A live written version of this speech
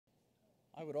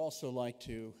I would also like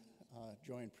to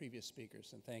join previous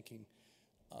speakers in thanking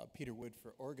Peter Wood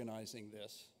for organizing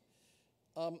this.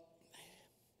 I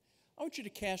want you to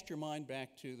cast your mind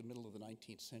back to the middle of the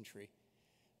 19th century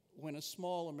when a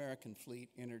small American fleet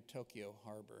entered Tokyo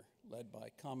Harbor, led by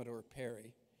Commodore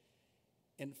Perry,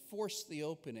 and forced the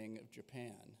opening of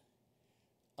Japan.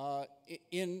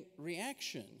 In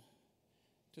reaction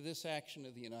to this action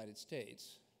of the United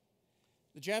States,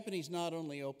 the Japanese not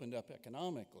only opened up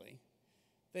economically,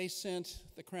 they sent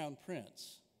the Crown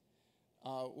Prince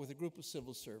with a group of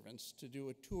civil servants to do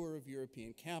a tour of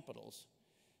European capitals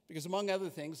because, among other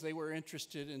things, they were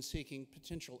interested in seeking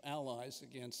potential allies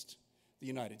against the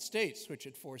United States, which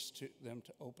had forced them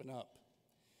to open up.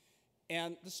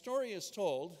 And the story is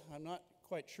told, I'm not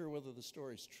quite sure whether the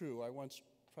story is true. I once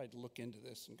tried to look into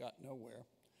this and got nowhere.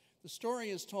 The story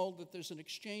is told that there's an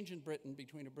exchange in Britain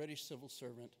between a British civil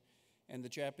servant and the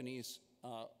Japanese,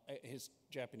 his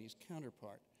Japanese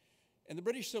counterpart. And the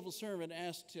British civil servant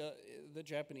asked the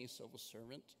Japanese civil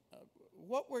servant,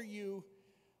 what were you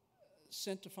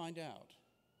sent to find out?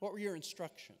 What were your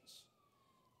instructions?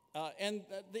 And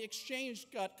the exchange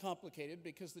got complicated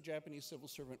because the Japanese civil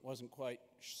servant wasn't quite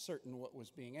certain what was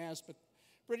being asked, but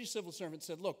British civil servant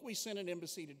said, look, we sent an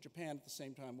embassy to Japan at the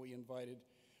same time we invited,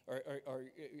 or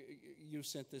you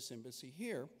sent this embassy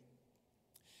here.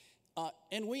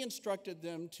 And we instructed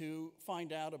them to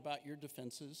find out about your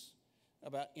defenses,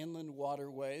 about inland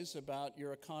waterways, about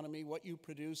your economy, what you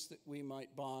produce that we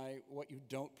might buy, what you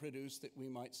don't produce that we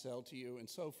might sell to you, and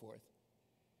so forth.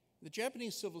 The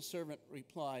Japanese civil servant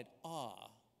replied,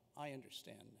 I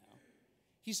understand now.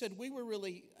 He said, we were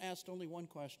really asked only one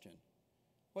question.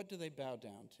 What do they bow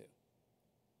down to?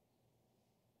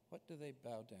 What do they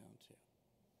bow down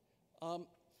to?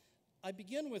 I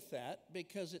begin with that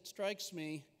because it strikes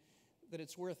me that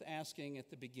it's worth asking at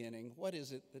the beginning, what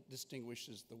is it that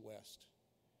distinguishes the West?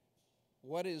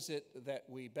 What is it that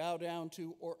we bow down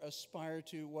to or aspire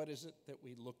to? What is it that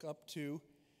we look up to?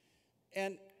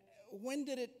 And when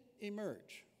did it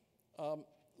emerge?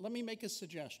 Let me make a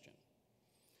suggestion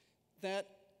that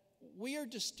we are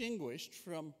distinguished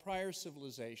from prior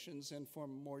civilizations and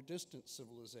from more distant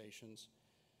civilizations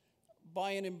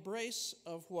by an embrace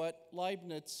of what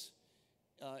Leibniz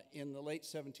in the late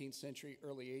 17th century,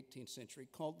 early 18th century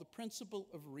called the principle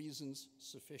of reason's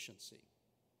sufficiency.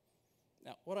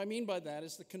 Now, what I mean by that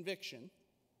is the conviction,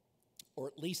 or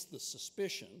at least the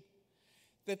suspicion,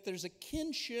 that there's a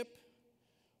kinship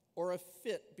or a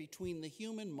fit between the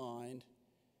human mind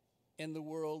and the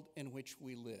world in which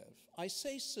we live. I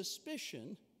say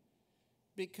suspicion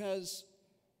because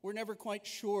we're never quite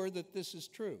sure that this is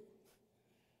true,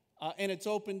 and it's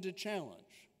open to challenge.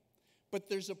 But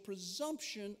there's a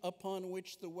presumption upon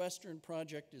which the Western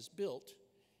project is built,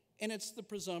 and it's the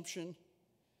presumption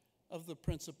of the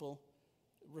principle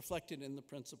reflected in the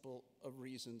principle of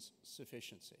reason's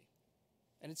sufficiency.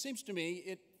 And it seems to me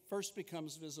it first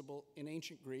becomes visible in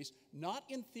ancient Greece, not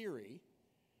in theory,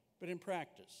 but in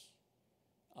practice.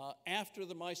 After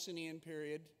the Mycenaean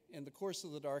period, in the course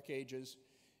of the Dark Ages,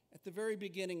 at the very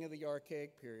beginning of the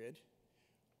Archaic period,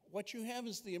 what you have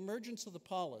is the emergence of the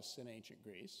polis in ancient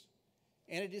Greece,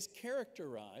 and it is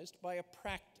characterized by a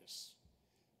practice,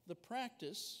 the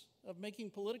practice of making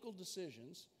political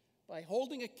decisions by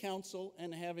holding a council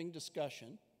and having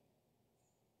discussion,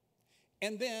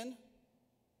 and then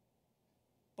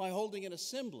by holding an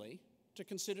assembly to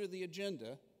consider the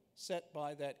agenda set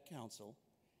by that council,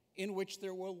 in which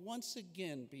there will once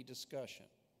again be discussion.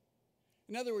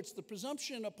 In other words, the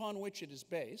presumption upon which it is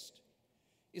based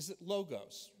is that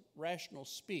logos, rational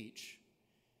speech,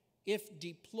 if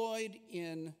deployed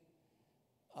in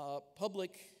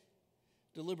public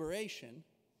deliberation,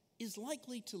 is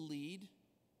likely to lead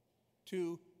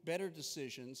to better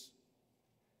decisions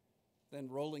than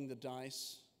rolling the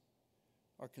dice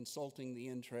or consulting the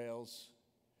entrails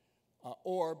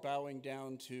or bowing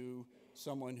down to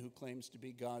someone who claims to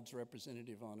be God's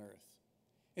representative on earth.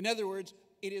 In other words,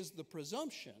 it is the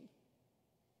presumption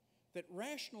that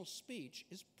rational speech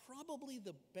is probably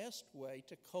the best way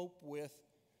to cope with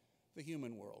the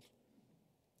human world,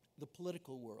 the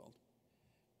political world.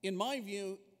 In my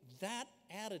view, that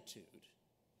attitude,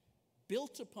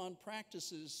 built upon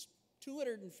practices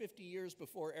 250 years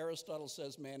before Aristotle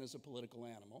says man is a political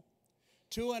animal,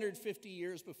 250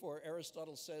 years before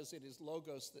Aristotle says it is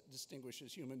logos that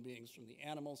distinguishes human beings from the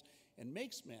animals and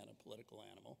makes man a political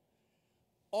animal,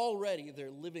 already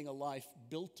they're living a life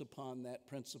built upon that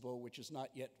principle which has not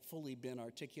yet fully been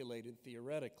articulated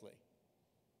theoretically.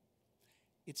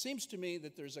 It seems to me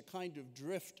that there's a kind of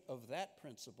drift of that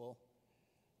principle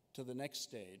to the next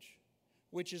stage,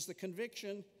 which is the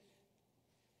conviction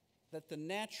that the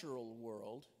natural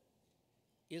world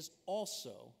is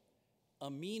also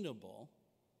amenable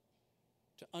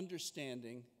to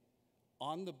understanding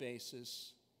on the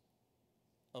basis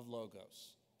of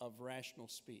logos, of rational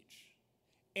speech,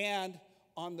 and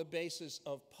on the basis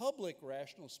of public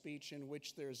rational speech in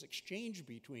which there's exchange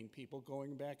between people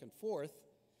going back and forth,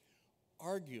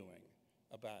 arguing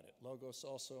about it. Logos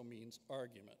also means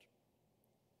argument.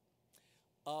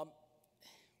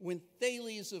 When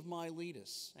Thales of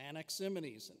Miletus,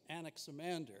 Anaximenes, and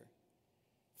Anaximander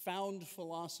found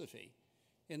philosophy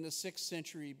in the 6th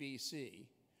century BC,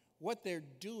 what they're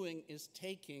doing is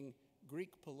taking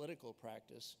Greek political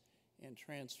practice and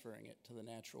transferring it to the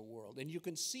natural world. And you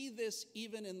can see this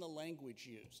even in the language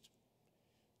used.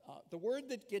 The word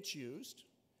that gets used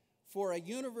for a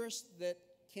universe that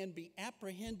can be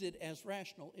apprehended as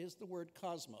rational is the word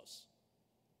cosmos.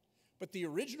 But the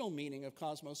original meaning of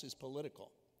cosmos is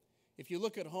political. If you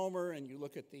look at Homer and you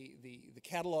look at the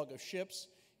catalog of ships,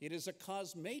 it is a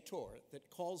cosmator that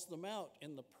calls them out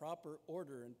in the proper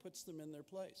order and puts them in their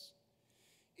place.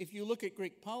 If you look at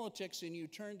Greek politics and you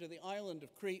turn to the island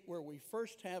of Crete, where we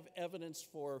first have evidence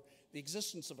for the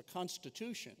existence of a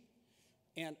constitution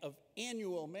and of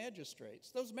annual magistrates,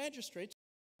 those magistrates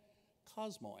are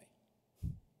cosmoi.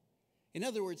 In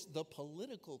other words, the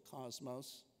political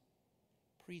cosmos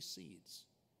precedes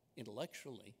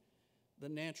intellectually the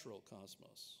natural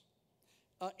cosmos.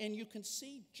 And you can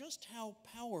see just how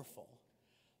powerful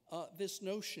this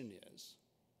notion is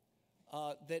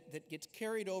that gets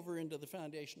carried over into the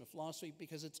foundation of philosophy,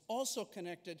 because it's also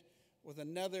connected with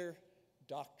another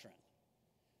doctrine.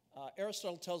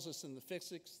 Aristotle tells us in the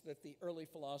Physics that the early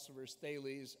philosophers,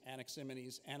 Thales,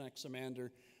 Anaximenes,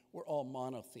 Anaximander, were all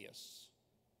monotheists,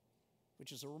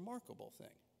 which is a remarkable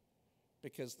thing,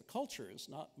 because the culture is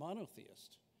not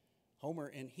monotheist.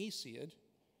 Homer and Hesiod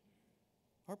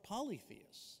are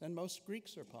polytheists, and most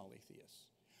Greeks are polytheists.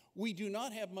 We do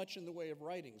not have much in the way of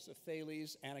writings of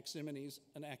Thales, Anaximenes,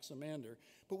 and Anaximander,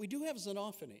 but we do have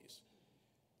Xenophanes.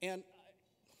 And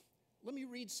let me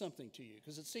read something to you,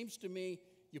 because it seems to me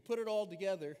you put it all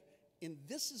together, and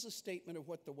this is a statement of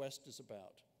what the West is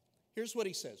about. Here's what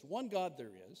he says: one God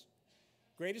there is,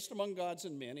 greatest among gods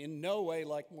and men, in no way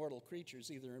like mortal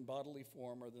creatures, either in bodily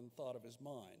form or in the thought of his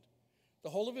mind. The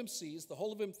whole of him sees, the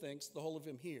whole of him thinks, the whole of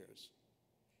him hears.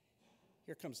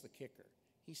 Here comes the kicker.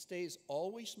 He stays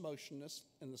always motionless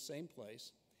in the same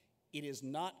place. It is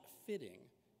not fitting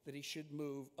that he should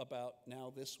move about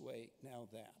now this way, now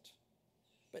that.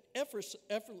 But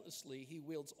effortlessly he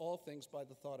wields all things by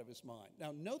the thought of his mind.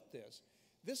 Now note this.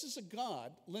 This is a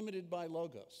God limited by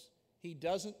logos. He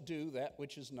doesn't do that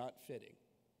which is not fitting.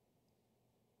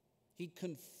 He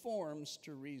conforms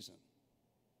to reason.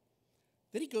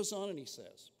 Then he goes on and he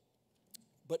says,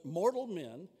 but mortal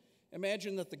men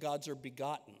imagine that the gods are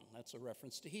begotten. That's a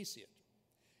reference to Hesiod.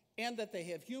 And that they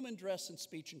have human dress and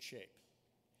speech and shape.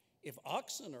 If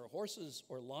oxen or horses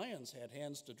or lions had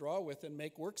hands to draw with and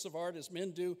make works of art as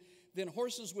men do, then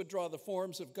horses would draw the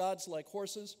forms of gods like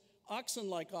horses, oxen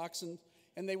like oxen,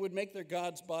 and they would make their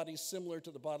gods' bodies similar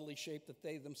to the bodily shape that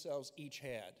they themselves each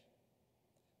had.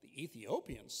 The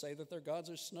Ethiopians say that their gods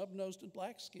are snub-nosed and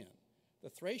black-skinned. The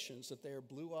Thracians that they are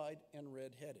blue-eyed and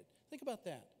red-headed. Think about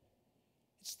that.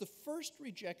 It's the first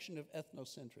rejection of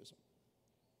ethnocentrism,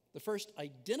 the first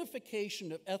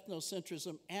identification of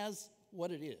ethnocentrism as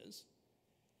what it is,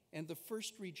 and the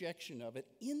first rejection of it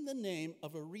in the name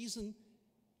of a reason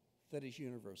that is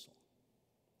universal.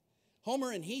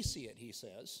 Homer and Hesiod, he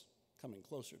says, coming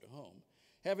closer to home,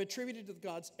 have attributed to the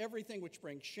gods everything which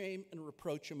brings shame and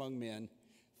reproach among men,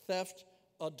 theft,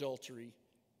 adultery,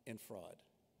 and fraud.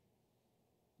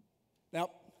 Now,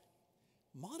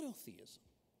 monotheism,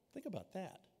 think about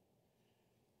that.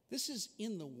 This is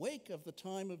in the wake of the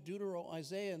time of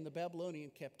Deutero-Isaiah and the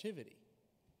Babylonian captivity.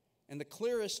 And the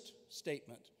clearest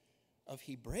statement of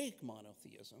Hebraic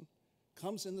monotheism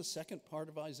comes in the second part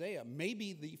of Isaiah,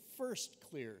 maybe the first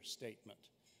clear statement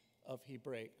of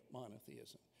Hebraic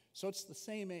monotheism. So it's the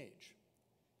same age.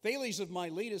 Thales of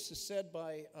Miletus is said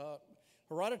by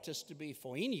Herodotus to be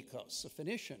Phoenikos, a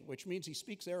Phoenician, which means he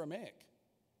speaks Aramaic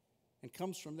and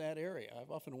comes from that area.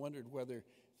 I've often wondered whether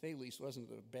Thales wasn't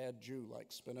a bad Jew like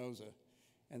Spinoza,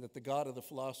 and that the God of the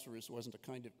philosophers wasn't a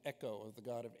kind of echo of the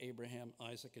God of Abraham,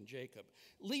 Isaac, and Jacob.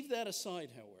 Leave that aside,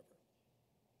 however.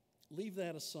 Leave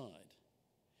that aside.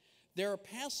 There are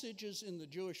passages in the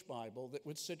Jewish Bible that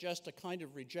would suggest a kind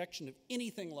of rejection of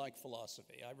anything like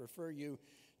philosophy. I refer you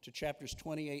to chapters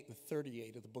 28 and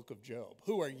 38 of the book of Job.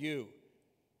 Who are you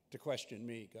to question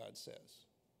me, God says?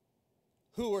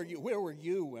 Who are you? Where were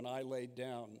you when I laid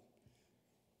down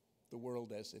the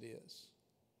world as it is?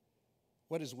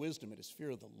 What is wisdom? It is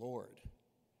fear of the Lord.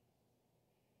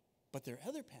 But there are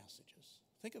other passages.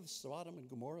 Think of the Sodom and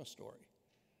Gomorrah story,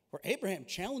 where Abraham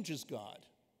challenges God.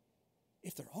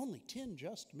 If there are only 10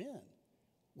 just men,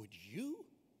 would you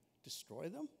destroy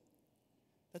them?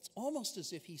 That's almost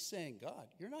as if he's saying, God,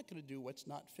 you're not going to do what's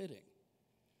not fitting.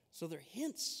 So there are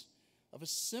hints of a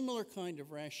similar kind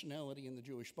of rationality in the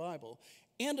Jewish Bible.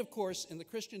 And, of course, in the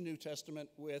Christian New Testament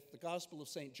with the Gospel of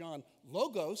St. John,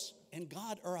 Logos and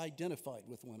God are identified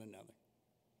with one another,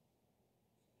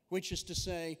 which is to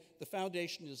say the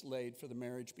foundation is laid for the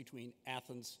marriage between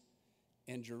Athens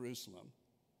and Jerusalem,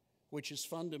 which is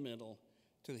fundamental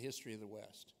to the history of the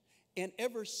West. And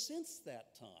ever since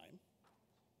that time,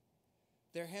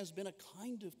 there has been a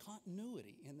kind of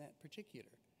continuity in that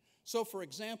particular. So, for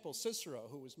example, Cicero,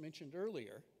 who was mentioned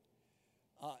earlier,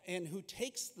 and who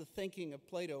takes the thinking of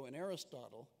Plato and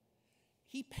Aristotle,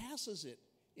 he passes it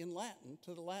in Latin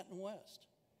to the Latin West.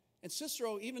 And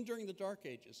Cicero, even during the Dark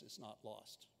Ages, is not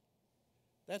lost.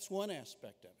 That's one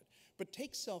aspect of it. But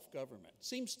take self-government.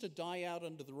 Seems to die out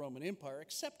under the Roman Empire,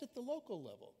 except at the local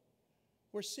level,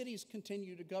 where cities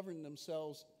continue to govern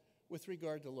themselves with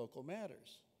regard to local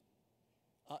matters.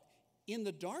 In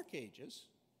the Dark Ages,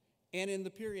 and in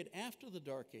the period after the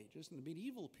Dark Ages, in the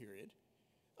medieval period,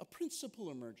 a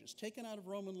principle emerges, taken out of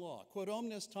Roman law. Quod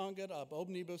omnes tangat ab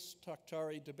omnibus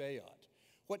tractare debeat.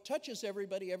 What touches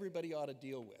everybody, everybody ought to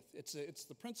deal with. It's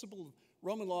the principle of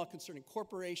Roman law concerning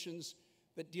corporations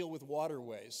that deal with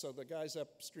waterways. So the guys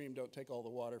upstream don't take all the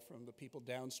water from the people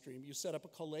downstream. You set up a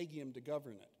collegium to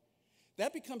govern it.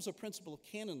 That becomes a principle of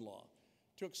canon law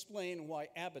to explain why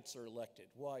abbots are elected,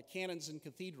 why canons and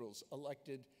cathedrals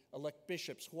elect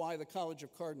bishops, why the College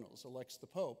of Cardinals elects the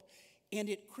Pope. And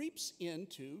it creeps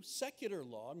into secular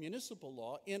law, municipal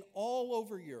law, in all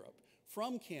over Europe,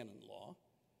 from canon law,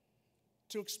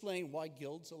 to explain why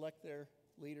guilds elect their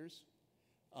leaders,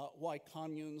 why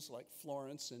communes like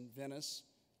Florence and Venice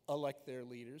elect their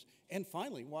leaders, and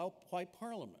finally, why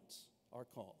parliaments are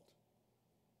called.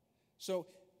 So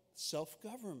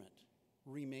self-government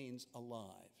remains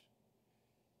alive.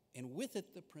 And with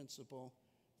it, the principle,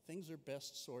 things are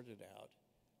best sorted out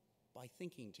by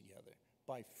thinking together,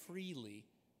 by freely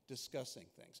discussing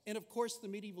things. And of course, the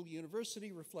medieval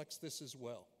university reflects this as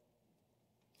well.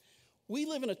 We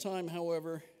live in a time,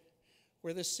 however,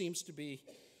 where this seems to be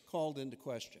called into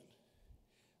question.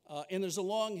 And there's a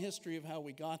long history of how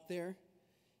we got there.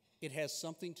 It has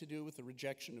something to do with the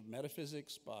rejection of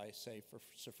metaphysics by, say,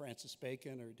 Sir Francis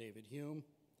Bacon or David Hume.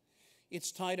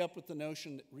 It's tied up with the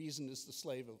notion that reason is the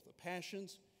slave of the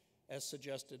passions, as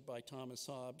suggested by Thomas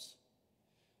Hobbes.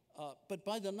 But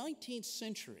by the 19th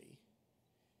century,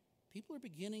 people are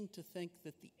beginning to think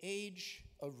that the age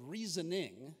of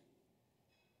reasoning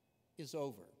is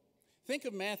over. Think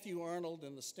of Matthew Arnold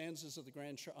and the stanzas of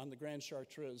on the Grande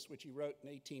Chartreuse, which he wrote in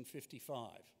 1855.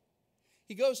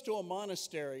 He goes to a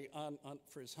monastery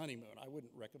for his honeymoon. I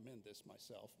wouldn't recommend this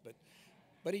myself,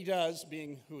 but he does,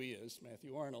 being who he is,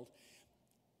 Matthew Arnold.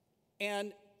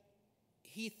 And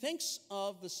he thinks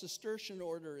of the Cistercian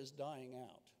order as dying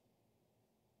out.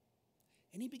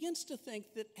 And he begins to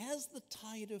think that as the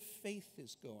tide of faith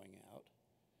is going out,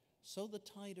 so the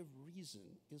tide of reason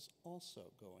is also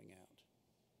going out.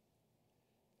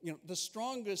 You know, the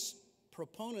strongest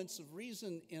proponents of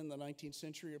reason in the 19th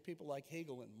century are people like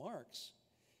Hegel and Marx.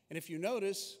 And if you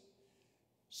notice,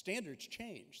 standards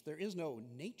change. There is no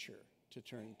nature to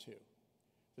turn to.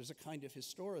 There's a kind of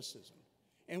historicism.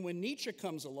 And when Nietzsche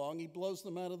comes along, he blows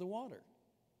them out of the water.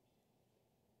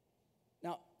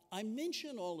 Now, I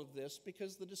mention all of this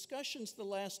because the discussions the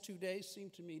last 2 days seem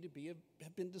to me to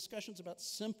have been discussions about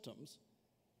symptoms,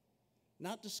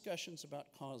 not discussions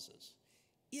about causes.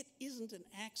 It isn't an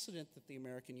accident that the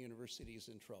American university is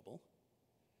in trouble.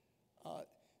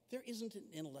 There isn't an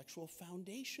intellectual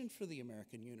foundation for the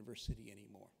American university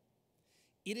anymore.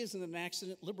 It isn't an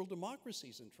accident liberal democracy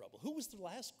is in trouble. Who was the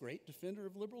last great defender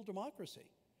of liberal democracy?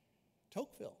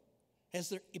 Tocqueville. Has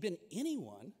there been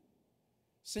anyone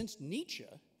since Nietzsche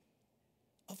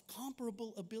of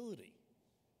comparable ability?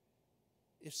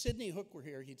 If Sidney Hook were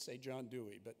here, he'd say John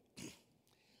Dewey, but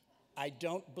I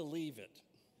don't believe it.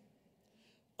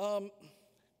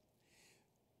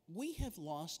 We have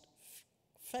lost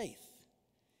faith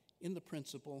in the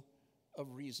principle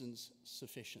of reason's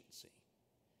sufficiency.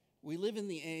 We live in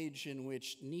the age in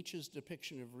which Nietzsche's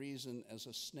depiction of reason as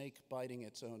a snake biting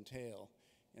its own tail,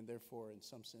 and therefore in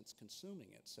some sense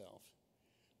consuming itself,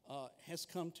 has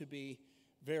come to be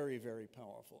very, very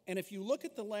powerful. And if you look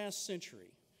at the last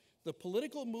century, the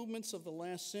political movements of the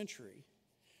last century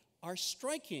are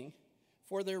striking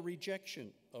for their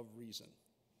rejection of reason.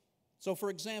 So,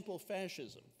 for example,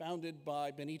 fascism, founded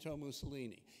by Benito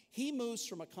Mussolini. He moves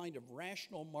from a kind of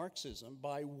rational Marxism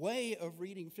by way of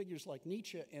reading figures like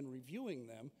Nietzsche and reviewing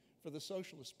them for the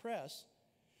socialist press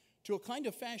to a kind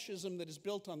of fascism that is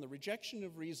built on the rejection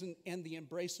of reason and the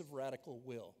embrace of radical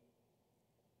will.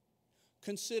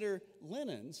 Consider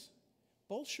Lenin's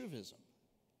Bolshevism.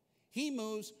 He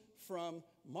moves from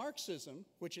Marxism,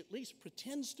 which at least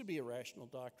pretends to be a rational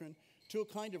doctrine, to a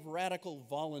kind of radical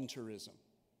voluntarism,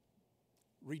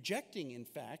 rejecting, in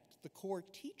fact, the core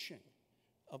teaching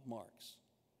of Marx.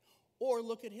 Or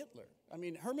look at Hitler. I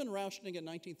mean, Hermann Rauschning in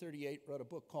 1938 wrote a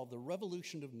book called The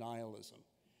Revolution of Nihilism.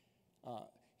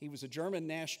 He was a German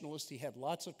nationalist. He had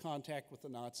lots of contact with the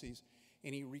Nazis,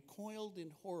 and he recoiled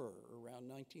in horror around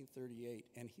 1938,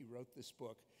 and he wrote this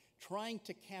book trying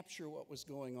to capture what was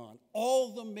going on.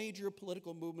 All the major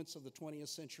political movements of the 20th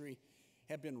century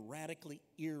have been radically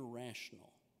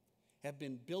irrational, have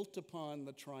been built upon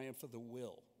the triumph of the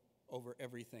will over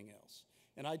everything else.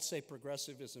 And I'd say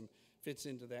progressivism fits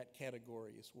into that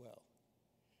category as well.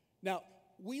 Now,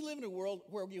 we live in a world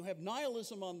where you have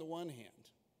nihilism on the one hand,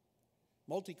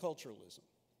 multiculturalism,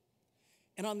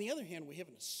 and on the other hand, we have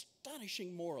an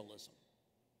astonishing moralism,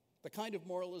 the kind of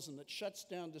moralism that shuts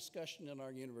down discussion in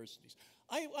our universities.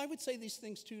 I would say these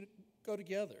things two go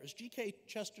together. As G.K.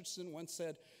 Chesterton once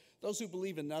said, those who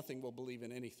believe in nothing will believe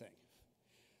in anything.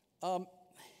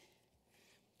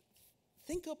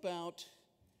 Think about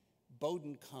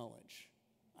Bowdoin College.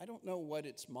 I don't know what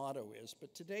its motto is,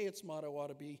 but today its motto ought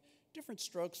to be different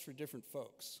strokes for different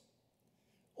folks.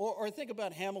 Or think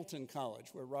about Hamilton College,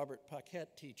 where Robert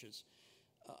Paquette teaches.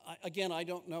 Again, I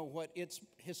don't know what its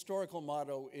historical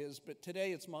motto is, but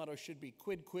today its motto should be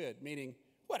quid quid, meaning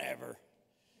whatever.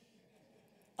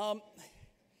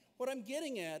 What I'm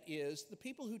getting at is the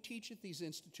people who teach at these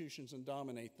institutions and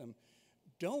dominate them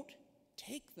don't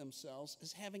take themselves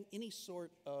as having any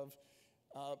sort of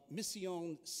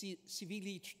mission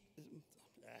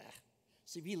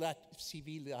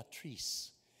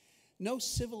civilisatrice, no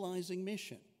civilizing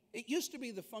mission. It used to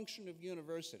be the function of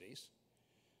universities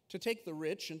to take the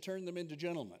rich and turn them into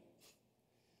gentlemen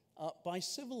by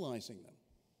civilizing them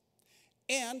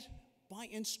and by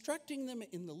instructing them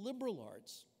in the liberal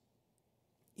arts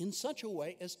in such a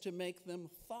way as to make them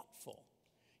thoughtful,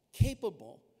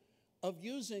 capable of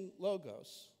using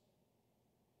logos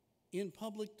in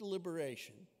public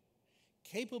deliberation,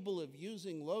 capable of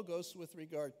using logos with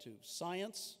regard to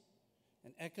science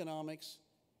and economics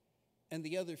and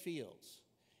the other fields.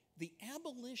 The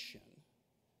abolition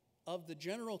of the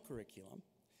general curriculum,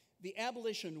 the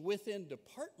abolition within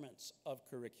departments of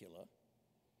curricula,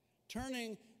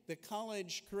 turning the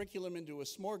college curriculum into a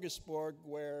smorgasbord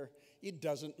where it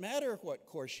doesn't matter what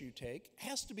course you take,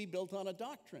 has to be built on a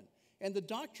doctrine. And the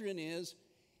doctrine is,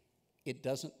 it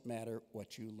doesn't matter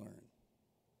what you learn.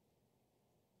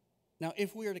 Now,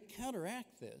 if we are to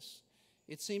counteract this,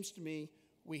 it seems to me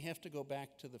we have to go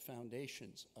back to the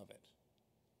foundations of it.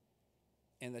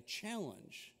 And the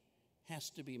challenge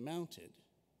has to be mounted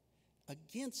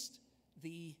against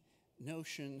the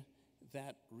notion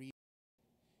that reason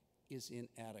is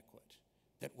inadequate,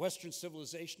 that Western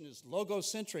civilization is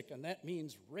logocentric, and that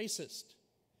means racist.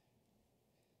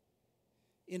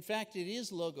 In fact, it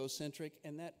is logocentric,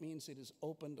 and that means it is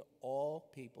open to all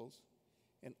peoples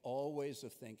and all ways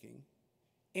of thinking,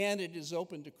 and it is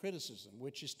open to criticism,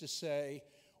 which is to say,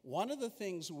 one of the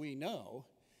things we know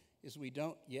is we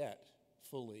don't yet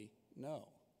fully know.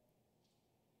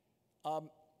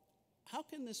 How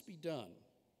can this be done?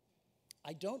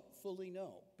 I don't fully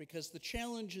know, because the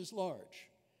challenge is large.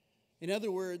 In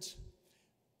other words,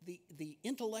 the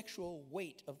intellectual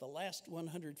weight of the last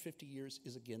 150 years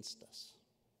is against us.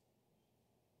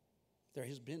 There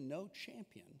has been no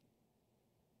champion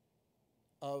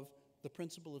of the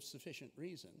principle of sufficient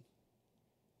reason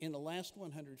in the last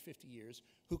 150 years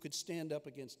who could stand up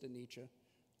against a Nietzsche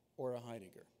or a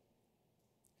Heidegger.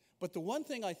 But the one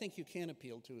thing I think you can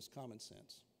appeal to is common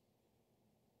sense.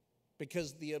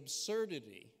 Because the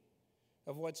absurdity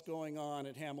of what's going on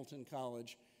at Hamilton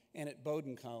College and at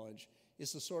Bowdoin College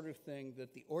is the sort of thing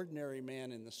that the ordinary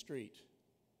man in the street,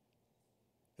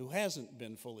 who hasn't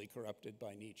been fully corrupted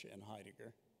by Nietzsche and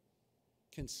Heidegger,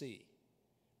 can see.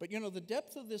 But you know, the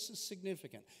depth of this is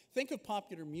significant. Think of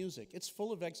popular music. It's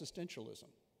full of existentialism.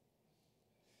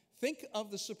 Think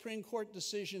of the Supreme Court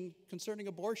decision concerning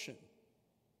abortion.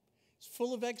 It's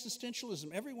full of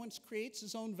existentialism. Everyone creates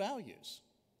his own values.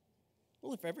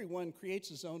 Well, if everyone creates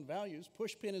his own values,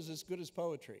 pushpin is as good as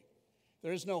poetry.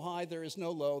 There is no high, there is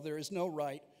no low, there is no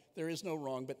right, there is no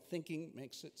wrong, but thinking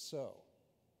makes it so.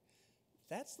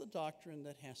 That's the doctrine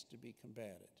that has to be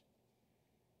combated.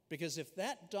 Because if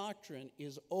that doctrine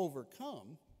is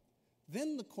overcome,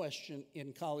 then the question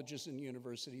in colleges and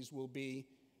universities will be,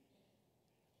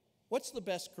 what's the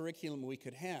best curriculum we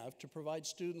could have to provide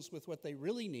students with what they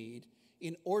really need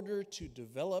in order to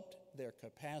develop their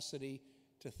capacity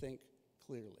to think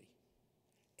clearly?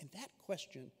 And that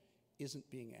question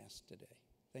isn't being asked today.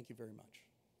 Thank you very much.